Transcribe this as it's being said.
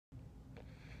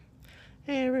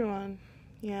Hey everyone.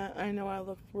 Yeah, I know I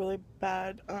look really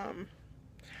bad.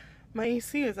 My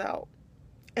AC is out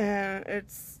and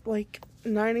it's like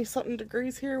 90 something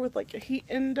degrees here with like a heat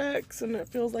index and it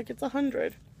feels like it's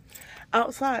 100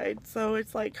 outside. So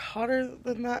it's like hotter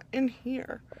than that in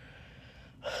here.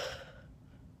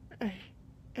 I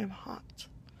am hot.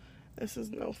 This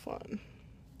is no fun.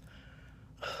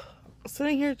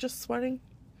 Sitting here just sweating.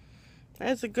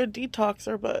 It's a good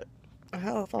detoxer, but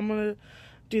hell, if I'm gonna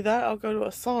do that, I'll go to a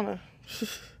sauna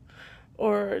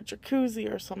or a jacuzzi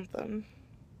or something.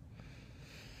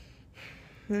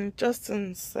 And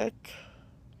Justin's sick.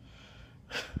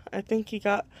 I think he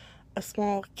got a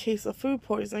small case of food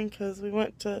poisoning because we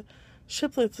went to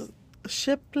Shipley's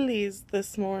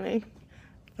this morning,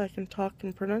 if I can talk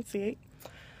and pronunciate.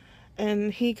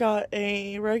 And he got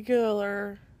a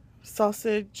regular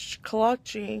sausage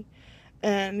kolache,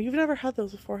 and you've never had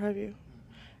those before, have you?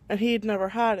 And he'd never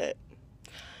had it.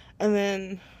 And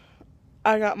then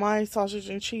I got my sausage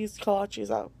and cheese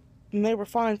kolaches out, and they were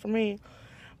fine for me.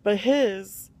 But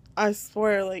his, I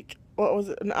swear, like, what was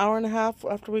it, an hour and a half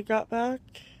after we got back?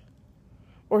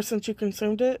 Or since you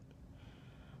consumed it?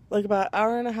 Like, about an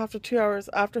hour and a half to 2 hours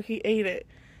after he ate it,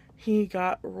 he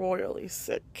got royally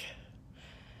sick.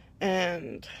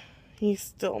 And he's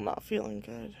still not feeling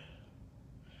good.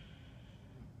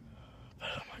 But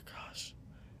oh my gosh,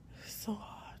 it's so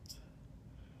hot.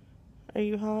 Are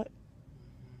you hot?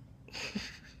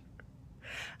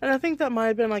 And I think that might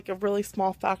have been like a really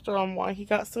small factor on why he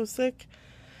got so sick.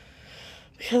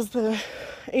 Because the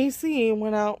AC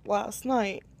went out last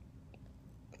night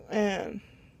and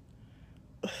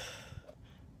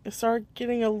it started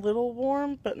getting a little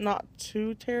warm, but not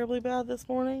too terribly bad this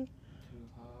morning.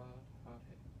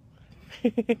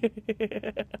 Too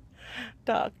hot.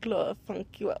 Dark love,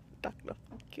 funk you up. Dark love,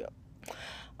 funk you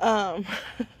up.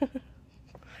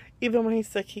 Even when he's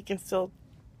sick, he can still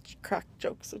crack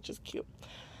jokes, which is cute.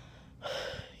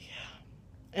 Yeah.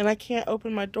 And I can't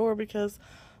open my door because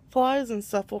flies and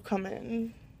stuff will come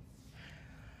in.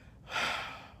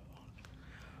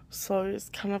 So it's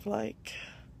kind of like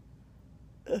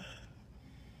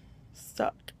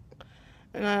stuck.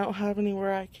 And I don't have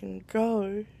anywhere I can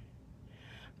go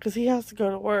because he has to go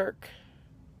to work.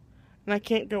 And I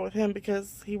can't go with him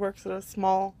because he works at a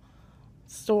small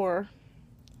store.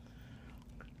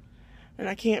 And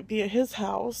I can't be at his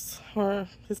house or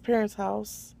his parents'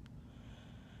 house.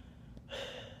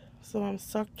 So I'm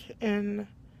stuck in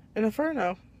an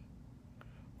inferno.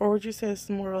 Or would you say this is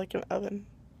more like an oven?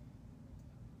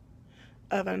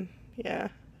 Oven, yeah.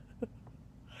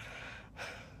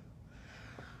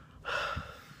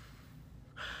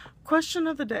 Question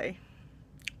of the day.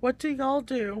 What do y'all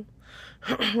do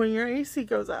when your AC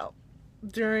goes out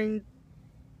during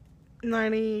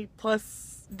 90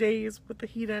 plus days with the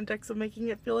heat index of making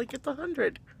it feel like it's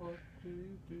 100? What do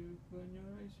you do when your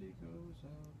AC goes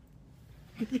out?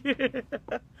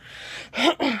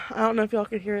 I don't know if y'all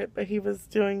could hear it, but he was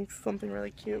doing something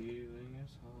really cute. Feeling as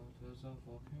hot as a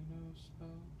volcano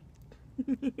spout.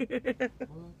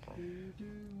 What do you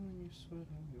do when you sweat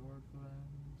on your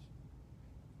glands?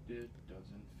 It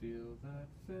doesn't feel that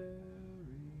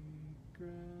very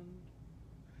grand.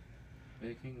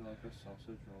 Making like a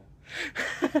sausage roll.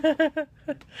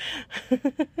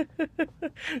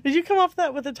 Did you come off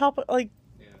that with the top, like...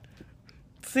 Yeah.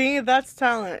 See, that's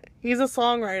talent. He's a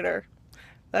songwriter.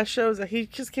 That shows that he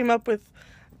just came up with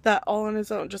that all on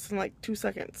his own, just in like 2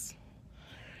 seconds.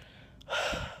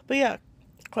 But yeah,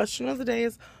 question of the day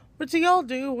is, what do y'all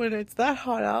do when it's that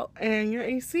hot out and your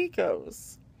AC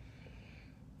goes?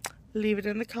 Leave it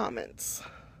in the comments.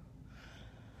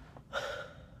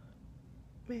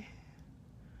 Man.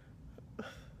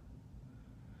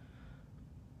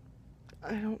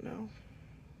 I don't know.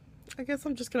 I guess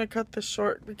I'm just gonna cut this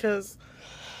short because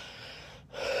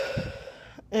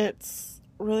it's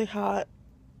really hot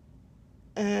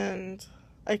and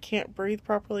I can't breathe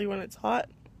properly when it's hot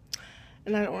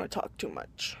and I don't want to talk too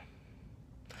much.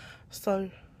 So